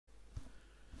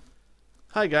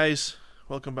Hi guys,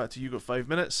 welcome back to You Got 5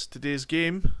 Minutes. Today's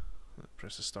game,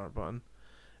 press the start button,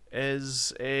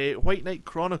 is White Knight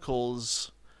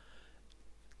Chronicles.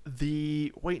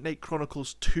 The White Knight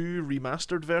Chronicles 2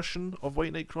 remastered version of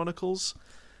White Knight Chronicles.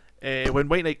 When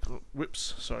White Knight...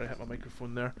 Whoops, sorry, I hit my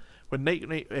microphone there. When Night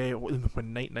Night...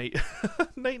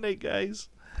 Night Night, guys.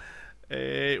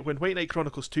 When White Knight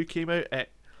Chronicles 2 came out,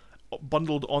 it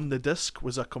bundled on the disc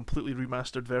was a completely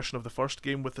remastered version of the first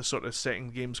game with the sort of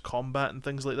second game's combat and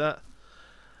things like that.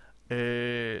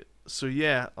 So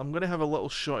yeah, I'm going to have a little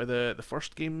shot of the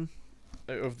first game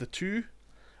out of the two.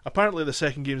 Apparently the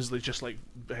second game is like just like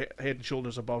head and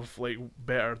shoulders above, like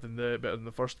better than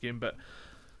the first game, but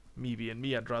me being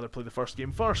me, I'd rather play the first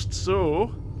game first.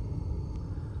 So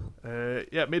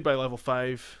yeah, made by Level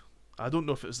 5. I don't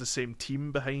know if it was the same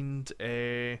team behind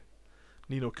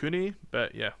Ni no Kuni,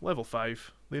 but yeah, Level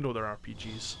 5. They know their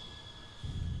RPGs.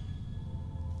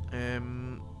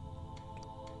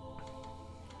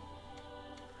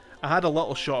 I had a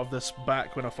little shot of this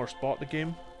back when I first bought the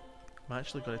game. I'm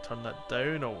actually going to turn that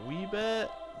down a wee bit.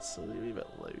 It's a wee bit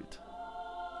loud.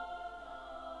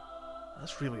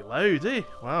 That's really loud, eh?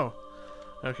 Wow.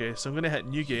 Okay, so I'm going to hit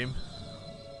New Game.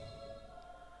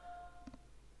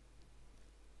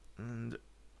 And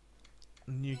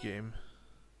New Game.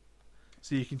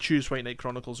 So you can choose White Knight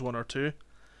Chronicles 1 or 2.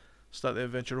 Start the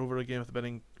adventure over again with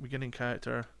the beginning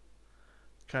character.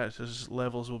 Characters'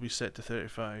 levels will be set to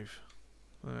 35.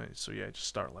 Alright, so yeah, just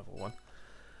start level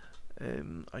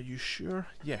 1. Are you sure?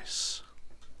 Yes.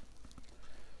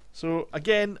 So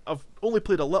again, I've only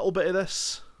played a little bit of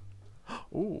this.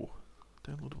 Oh,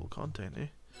 downloadable content, eh?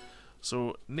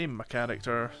 So name my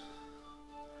character,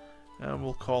 and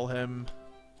we'll call him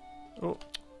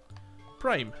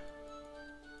Prime.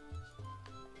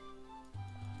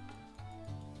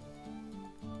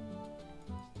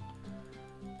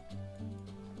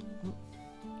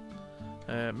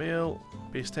 Male,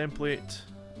 base template.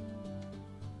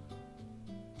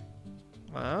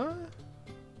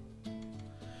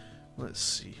 Let's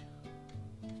see.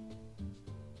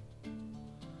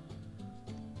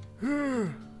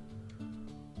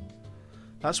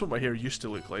 That's what my hair used to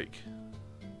look like.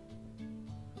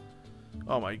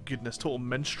 Oh my goodness, total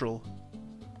minstrel.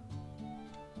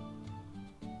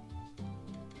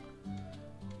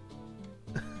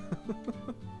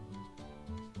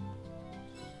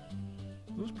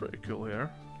 That was pretty cool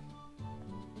hair.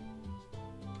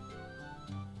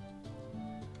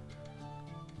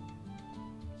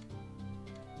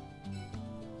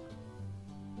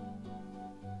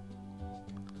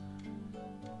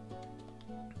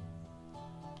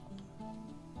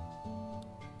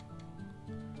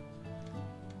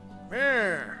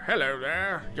 Hello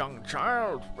there, young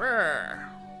child.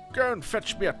 Go and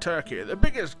fetch me a turkey, the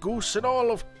biggest goose in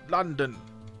all of London.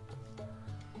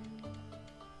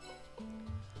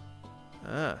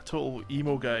 Ah, total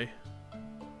emo guy.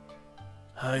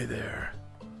 Hi there.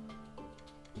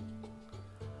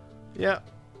 Yeah,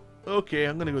 okay,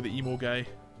 I'm gonna go with the emo guy.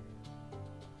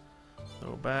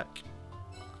 Go back.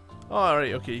 Oh,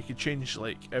 alright, okay, you can change,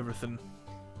 like, everything.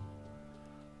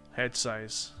 Head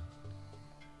size.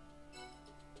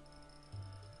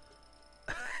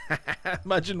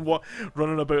 Imagine what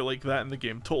running about like that in the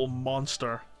game. Total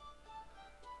monster.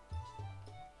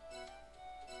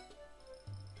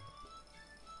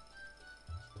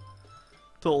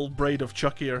 Total Bride of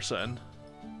Chucky or something.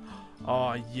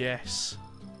 Ah, oh, yes.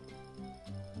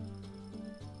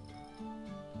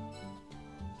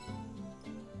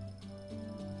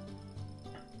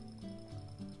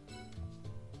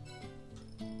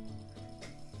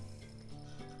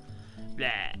 Blah.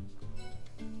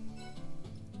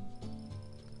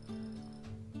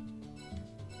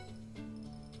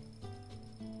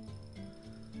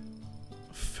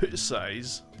 Foot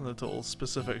size, a total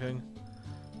specific thing.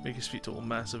 Make his feet total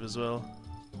massive as well.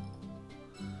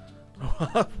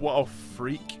 What a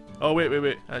freak. Oh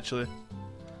wait, actually.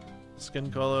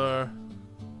 Skin color.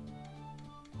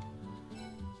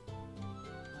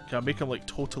 Can I make him like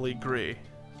totally grey?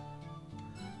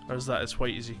 Or is that as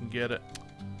white as you can get it?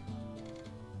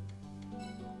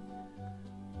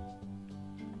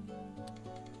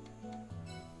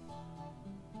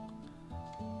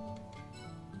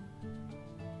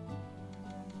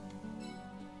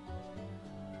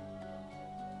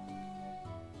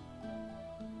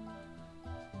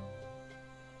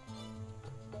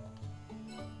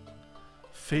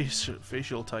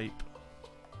 Facial type.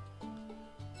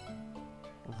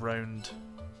 Round.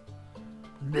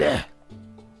 Bleh.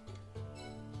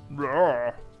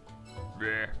 Bleh.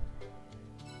 Bleh.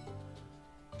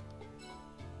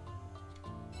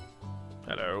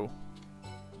 Hello.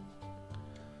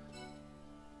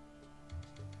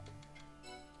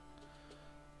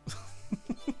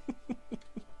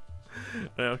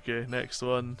 Right, okay, next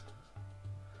one.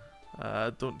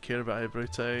 Don't care about eyebrow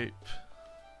type.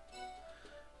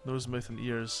 Nose, mouth and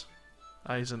ears.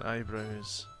 Eyes and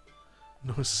eyebrows.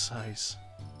 Nose size.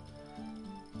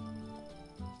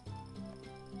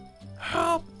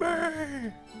 Help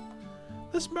me!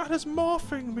 This man is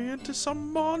morphing me into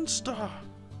some monster!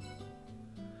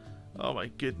 Oh my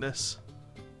goodness.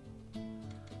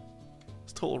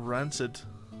 It's total rancid.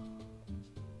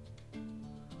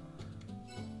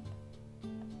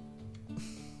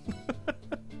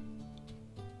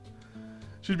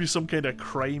 Should be some kind of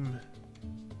crime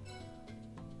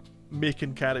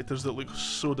making characters that look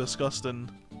so disgusting.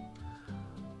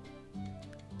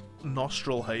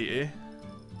 Nostril height, eh?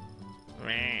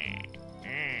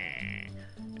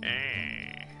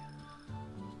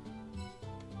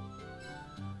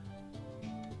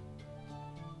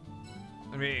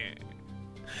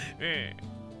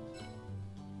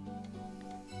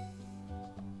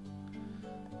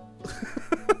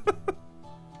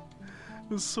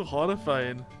 It's so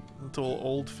horrifying. The whole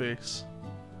old face.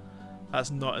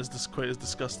 That's not as quite as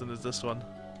disgusting as this one.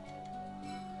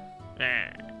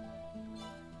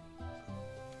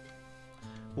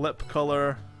 Lip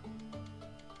color.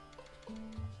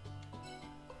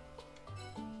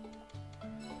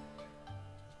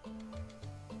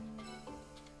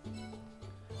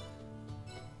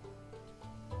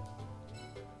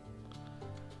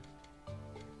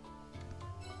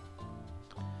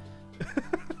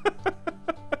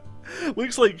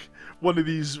 Looks like one of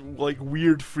these like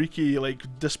weird, freaky, like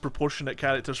disproportionate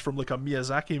characters from like a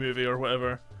Miyazaki movie or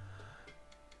whatever.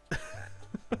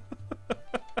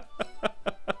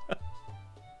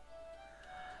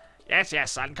 Yes,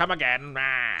 yes, son, come again.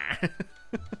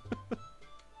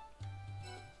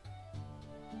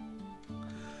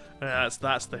 Yeah,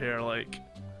 that's the hair like.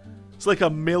 It's like a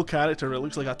male character. It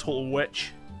looks like a total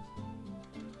witch.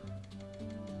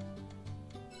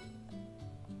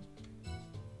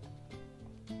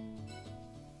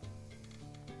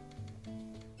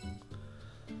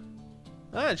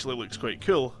 That actually looks quite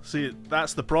cool. See,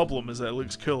 that's the problem, is that it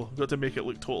looks cool. I've got to make it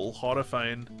look total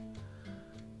horrifying.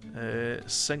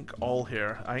 Sync all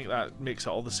hair. I think that makes it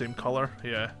all the same colour.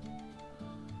 Yeah.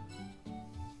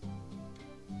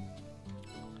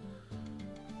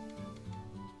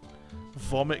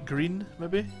 Vomit green,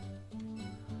 maybe?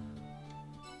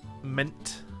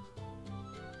 Mint.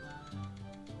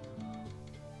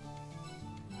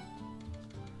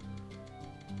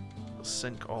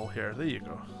 Sync all hair. There you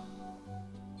go.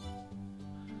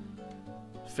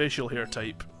 Facial hair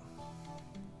type.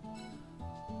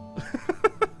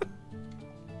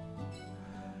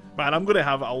 Man, I'm going to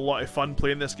have a lot of fun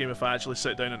playing this game if I actually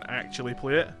sit down and actually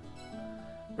play it.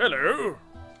 Hello!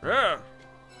 Yeah.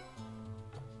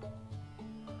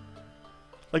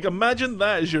 Like, imagine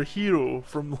that as your hero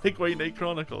from, like, White Knight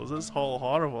Chronicles. This is all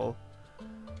horrible.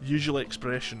 Usual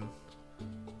expression.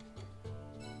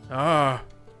 Ah.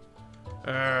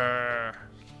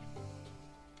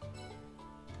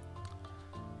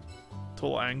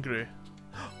 Total angry.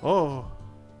 Oh.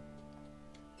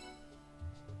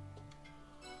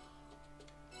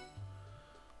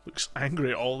 Looks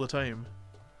angry all the time.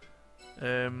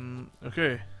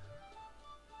 Okay.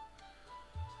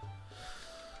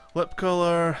 Lip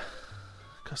color.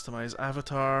 Customize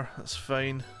avatar. That's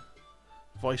fine.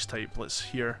 Voice type. Let's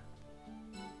hear.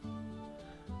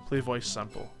 Play voice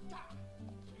sample.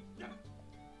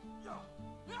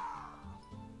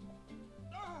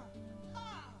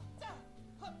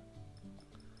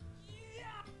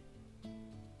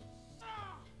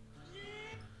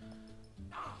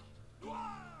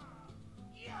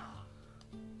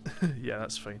 Yeah,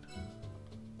 that's fine.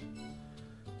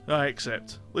 I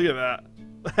accept. Look at that.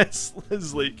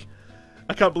 That's like...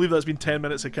 I can't believe that's been 10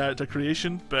 minutes of character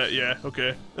creation, but yeah,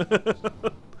 okay.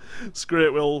 Screw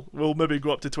it, we'll maybe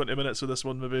go up to 20 minutes with this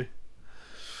one, maybe.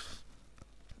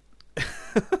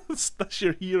 That's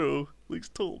your hero. Looks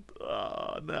told.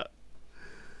 Ah, nah.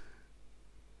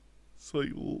 It's like...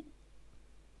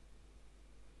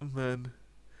 Man.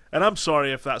 And I'm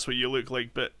sorry if that's what you look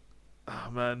like, but... Ah,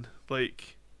 man.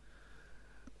 Like,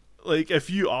 if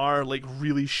you are, like,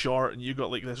 really short and you got,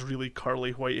 like, this really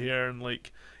curly white hair and,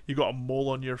 like, you got a mole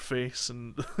on your face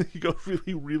and you got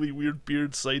really, really weird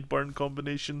beard sideburn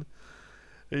combination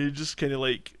and you just kind of,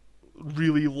 like,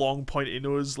 really long pointy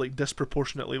nose, like,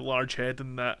 disproportionately large head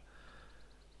and that...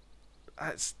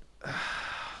 That's...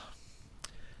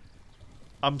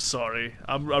 I'm sorry.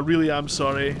 I really am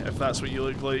sorry if that's what you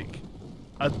look like.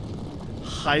 I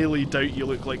highly doubt you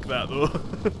look like that, though.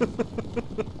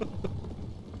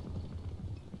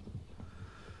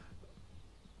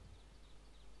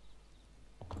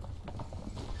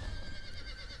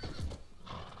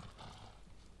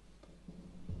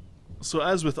 So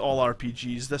as with all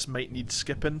RPGs, this might need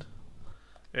skipping.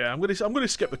 Yeah, I'm gonna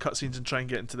skip the cutscenes and try and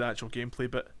get into the actual gameplay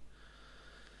bit.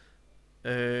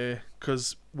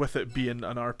 Because with it being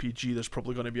an RPG, there's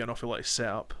probably going to be an awful lot of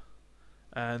setup.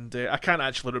 And I can't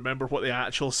actually remember what the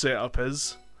actual setup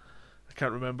is. I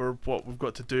can't remember what we've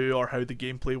got to do or how the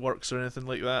gameplay works or anything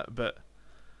like that, but...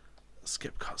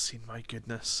 Skip cutscene, my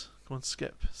goodness. Go on,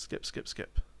 skip. Skip, skip,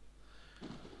 skip.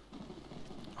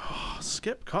 Oh,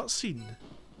 skip cutscene.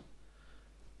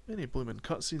 How many blooming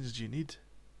cutscenes do you need?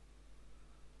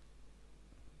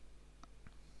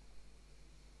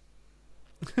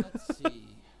 Let's see.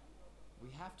 We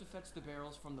have to fetch the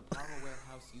barrels from the power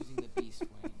warehouse using the beast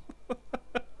wing.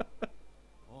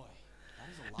 Boy, that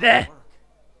is a lot of work.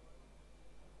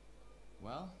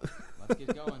 Well, let's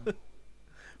get going.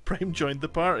 Prime joined the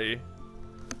party.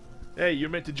 Hey, you're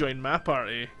meant to join my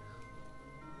party.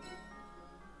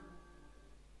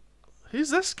 Who's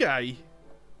this guy?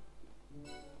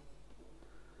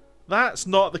 That's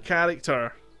not the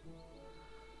character.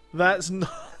 That's not...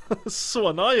 so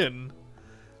annoying.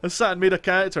 I sat and made a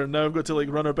character and now I've got to like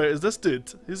run about as this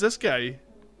dude. Who's this guy?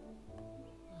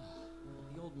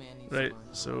 The old man needs Right,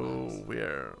 so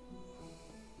we're...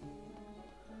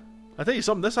 I tell you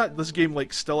something, this game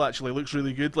like still actually looks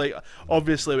really good. Like,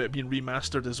 obviously with it being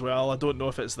remastered as well. I don't know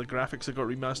if it's the graphics that got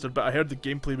remastered, but I heard the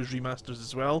gameplay was remastered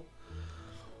as well.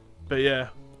 But yeah,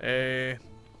 I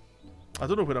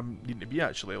don't know where I'm needing to be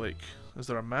actually. Like, is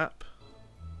there a map?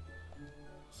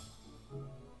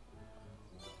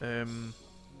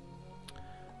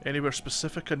 Anywhere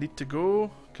specific I need to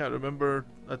go? Can't remember.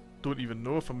 I don't even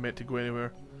know if I'm meant to go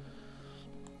anywhere.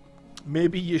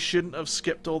 Maybe you shouldn't have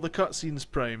skipped all the cutscenes,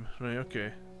 Prime. Right,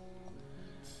 okay.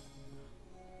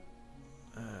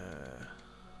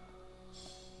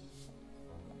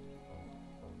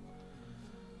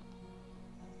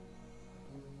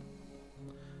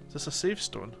 Is this a save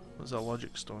stone? Or is that a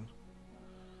logic stone?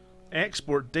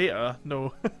 Export data?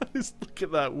 No. Just look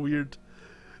at that weird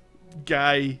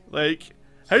guy. Like,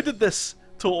 how did this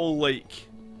total, like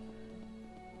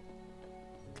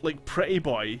pretty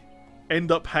boy end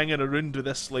up hanging around with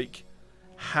this, like,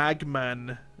 hag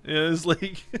man? It's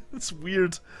like, it's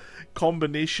weird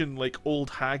combination, like, old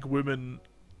hag woman,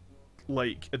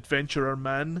 like, adventurer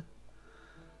man.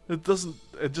 It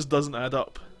just doesn't add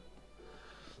up.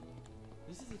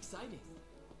 This is exciting.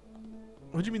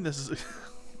 What do you mean this is...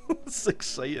 this is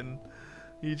exciting?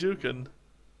 Are you joking?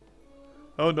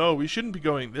 Oh no, we shouldn't be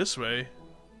going this way.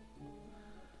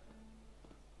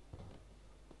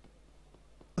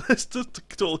 It's just a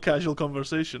total casual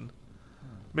conversation.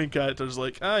 Main character's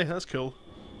like, aye, that's cool.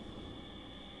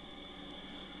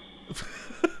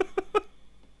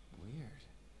 Weird.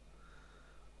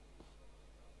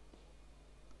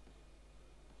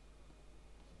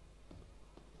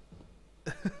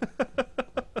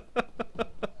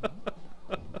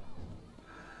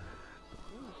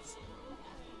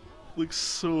 Looks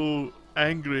so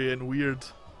angry and weird.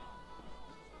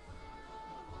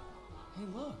 Hey,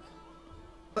 look.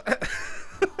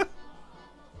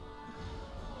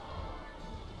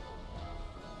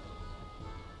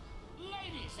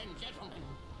 Ladies and gentlemen,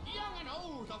 young and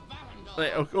old of Valendor.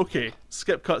 Right, okay,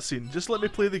 skip cutscene. Just let me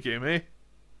play the game, eh? It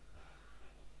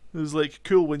was like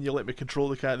cool when you let me control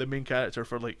the main character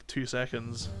for like 2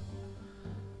 seconds.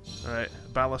 Alright,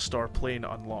 Ballastar plane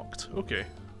unlocked. Okay,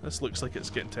 this looks like it's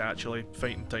getting to actually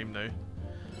fighting time now.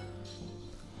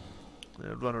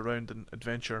 Run around and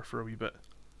adventure for a wee bit.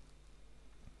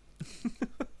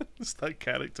 It's that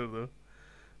character though.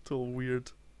 Total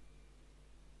weird.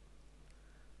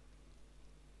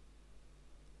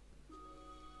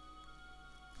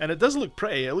 And it does look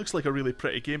pretty. It looks like a really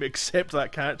pretty game, except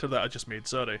that character that I just made,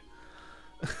 sorry.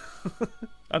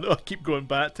 I know I keep going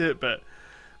back to it, but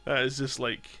that is just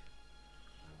like...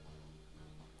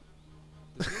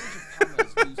 The village of Parma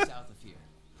is due south of here.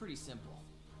 Pretty simple.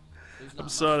 There's not I'm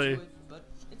much sorry. to it, but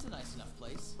it's a nice enough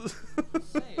place.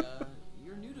 Say,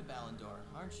 you're new to Valendor,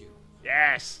 aren't you?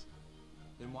 Yes!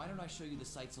 Then why don't I show you the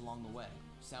sights along the way?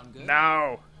 Sound good?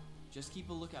 No! Just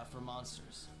keep a lookout for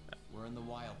monsters. We're in the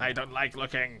wild. I don't like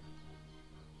looking.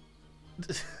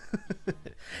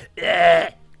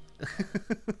 Yeah.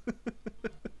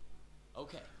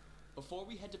 Okay. Before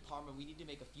we head to Parma, we need to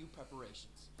make a few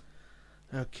preparations.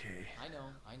 Okay. I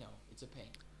know. It's a pain.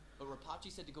 But Rapachi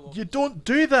said to go over You this don't way.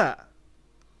 do that!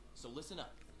 So listen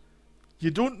up. You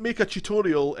don't make a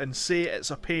tutorial and say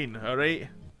it's a pain, alright?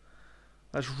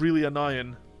 That's really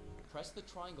annoying. Press the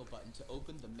triangle button to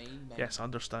open the main menu. Yes, I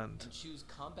understand. And choose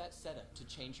Combat Setup to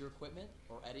change your equipment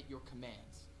or edit your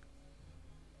commands.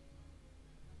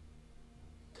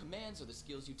 Commands are the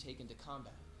skills you take into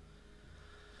combat.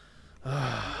 You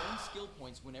earn skill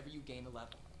points whenever you gain a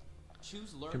level.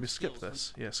 Choose learn Can we skip skills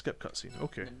this? Yeah, skip cutscene.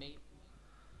 Okay. from the main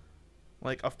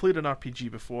Like, I've played an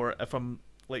RPG before. If I'm,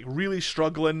 like, really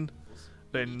struggling, levels,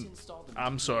 you need then to install them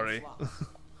I'm into sorry. your slots.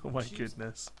 Oh my Choose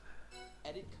goodness.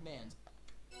 Edit commands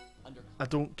under I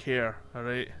don't care,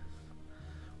 alright?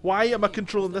 Why am I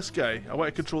controlling this guy? I want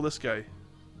to control this guy.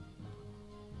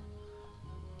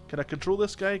 Can I control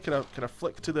this guy? Can I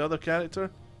flick to the other character?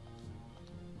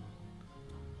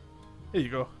 There you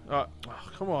go. Oh,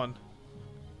 come on.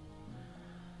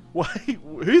 Why?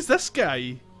 Who's this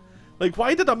guy? Like,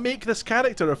 why did I make this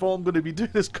character if all I'm going to be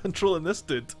doing is controlling this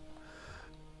dude?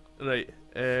 Right.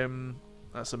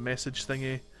 That's a message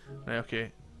thingy. Right,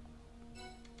 okay.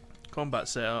 Combat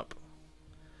setup.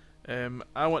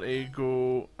 I want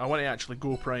to actually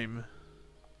go prime.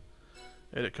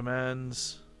 Edit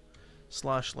commands. /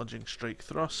 lunging strike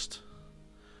thrust.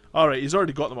 Alright, he's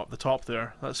already got them up the top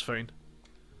there. That's fine.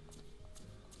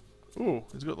 Oh,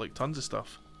 he's got like tons of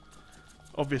stuff.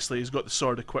 Obviously, he's got the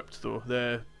sword equipped though.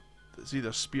 It's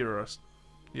either spear or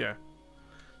yeah,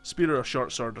 spear or a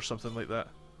short sword or something like that.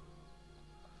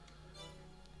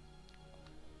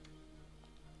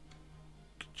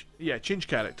 Yeah, change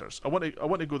characters. I want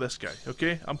to go this guy.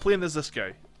 Okay, I'm playing as this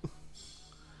guy.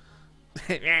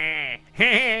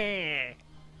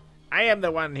 I am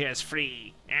the one who is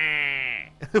free.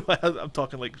 I'm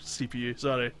talking like CPU.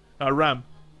 Sorry, RAM.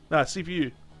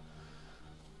 CPU.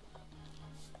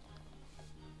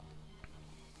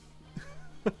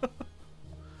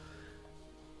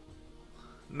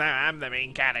 Now I'm the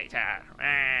main character.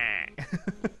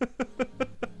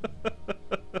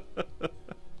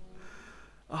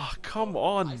 Oh, come I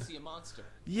on. see a monster.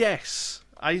 Yes.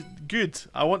 Good.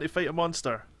 I want to fight a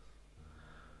monster.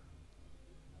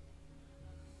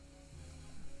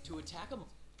 To attack a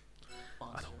monster,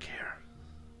 I don't care.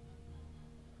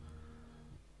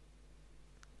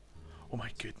 Oh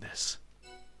my goodness.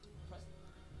 press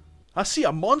I see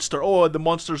a monster. Oh, the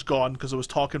monster's gone because I was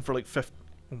talking for like 50.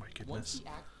 Oh my once goodness. he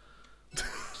acts.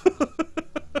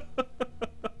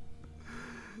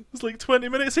 It's like 20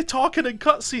 minutes of talking and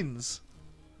cutscenes.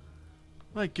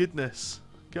 My goodness.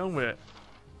 Get on with it.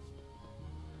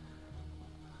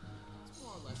 It's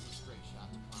more or less a straight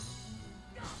shot to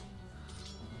power.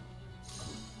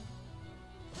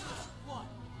 What?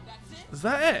 That's it? Is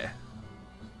that it?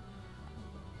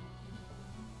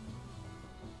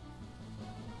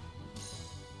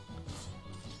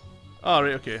 Oh,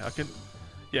 right, okay. I can.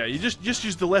 Yeah, you just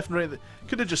use the left and right.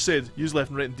 Could have just said use left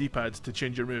and right and D-pad to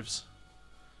change your moves.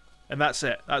 And that's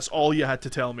it. That's all you had to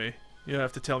tell me. You don't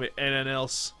have to tell me anything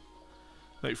else.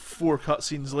 Like 4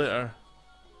 cutscenes later.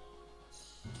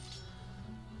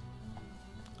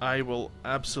 I will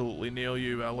absolutely nail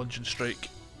you with a lunging strike.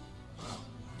 Come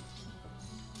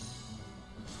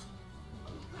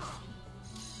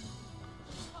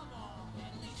on,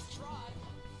 at least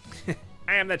try.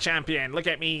 I am the champion. Look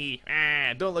at me.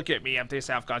 Don't look at me. I'm too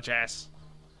self-conscious.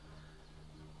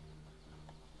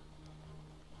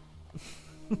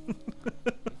 If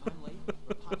I'm late,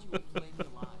 Rapachi will flame me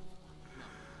alive.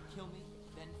 No, kill me,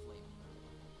 then flame me.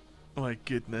 Oh my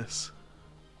goodness.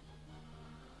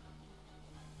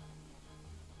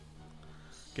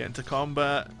 Get into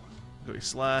combat. Go to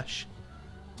slash.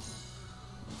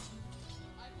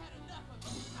 I've had enough of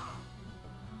you.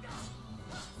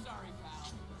 Sorry,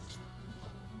 pal.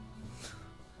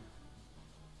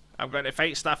 I'm going to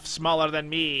fight stuff smaller than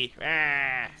me.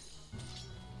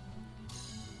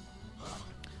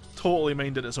 Totally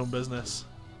minded its own business.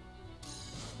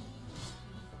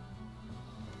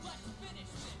 Let's finish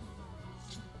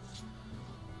this.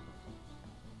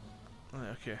 Right,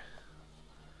 okay.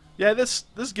 Yeah, this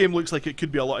game looks like it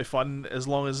could be a lot of fun as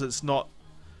long as it's not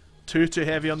too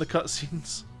heavy on the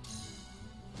cutscenes.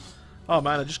 Oh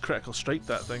man, I just critical strike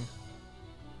that thing.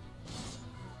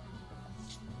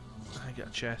 I get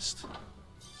a chest.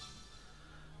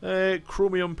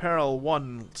 Chromium Pearl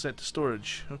 1 sent to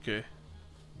storage. Okay.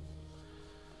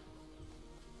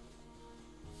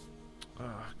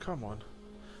 Come on.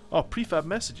 Oh, prefab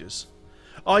messages.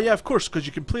 Oh yeah, of course, because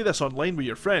you can play this online with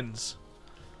your friends.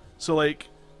 So like,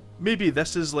 maybe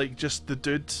this is like just the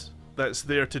dude that's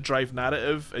there to drive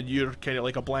narrative, and you're kind of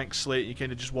like a blank slate. You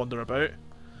kind of just wander about.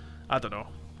 I don't know,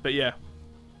 but yeah.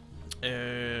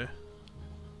 You'll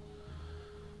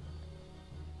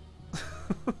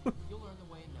learn the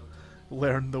way in no time.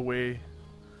 Learn the way.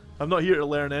 I'm not here to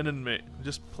learn anything, mate. I'm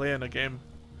just playing a game.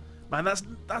 Man, that's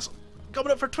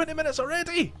coming up for 20 minutes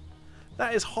already.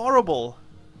 That is horrible.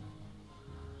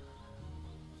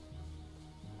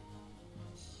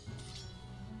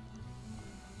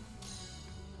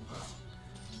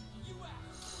 You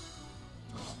act.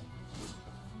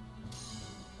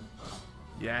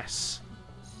 Yes.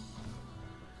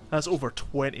 That's over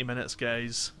 20 minutes,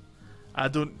 guys. I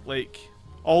don't, like...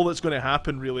 All that's going to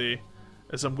happen, really,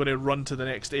 is I'm going to run to the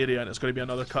next area and it's going to be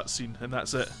another cutscene, and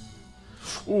that's it.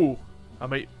 Ooh, I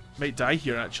might die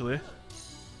here, actually.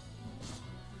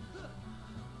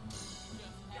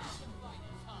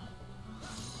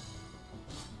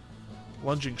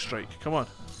 Lunging strike, come on.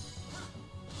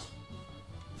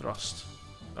 Thrust.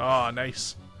 Ah, oh,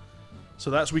 nice.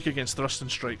 So that's weak against thrust and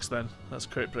strikes then. That's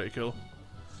quite pretty cool.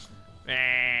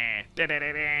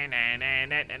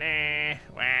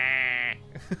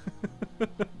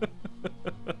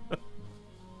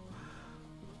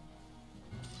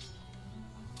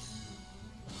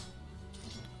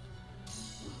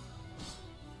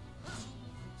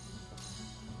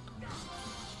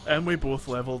 And we both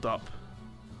leveled up.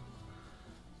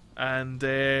 And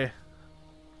Make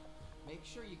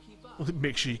sure you keep up.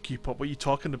 make sure you keep up. What are you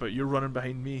talking about? You're running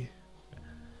behind me.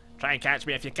 Try and catch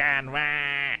me if you can.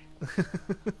 Wah.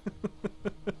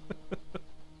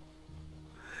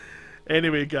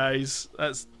 Anyway, guys,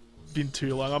 that's been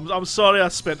too long. I'm sorry I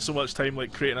spent so much time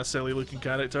like creating a silly looking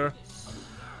character.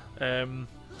 I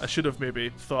should have maybe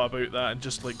thought about that and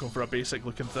just like gone for a basic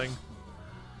looking thing.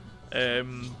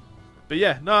 But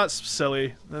yeah, no, it's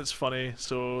silly. That's funny.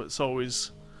 So it's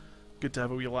always good to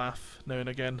have a wee laugh now and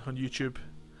again on YouTube.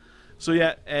 So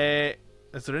yeah,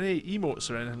 is there any emotes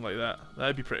or anything like that?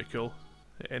 That'd be pretty cool.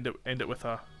 End it with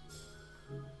a.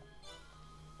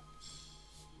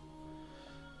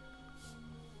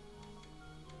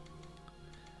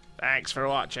 Thanks for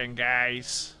watching,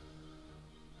 guys.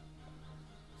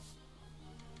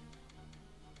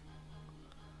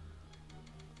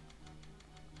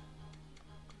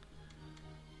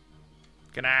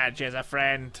 Can I add you as a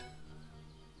friend?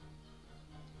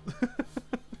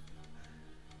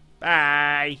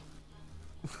 Bye.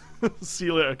 See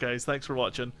you later, guys. Thanks for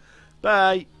watching.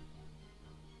 Bye.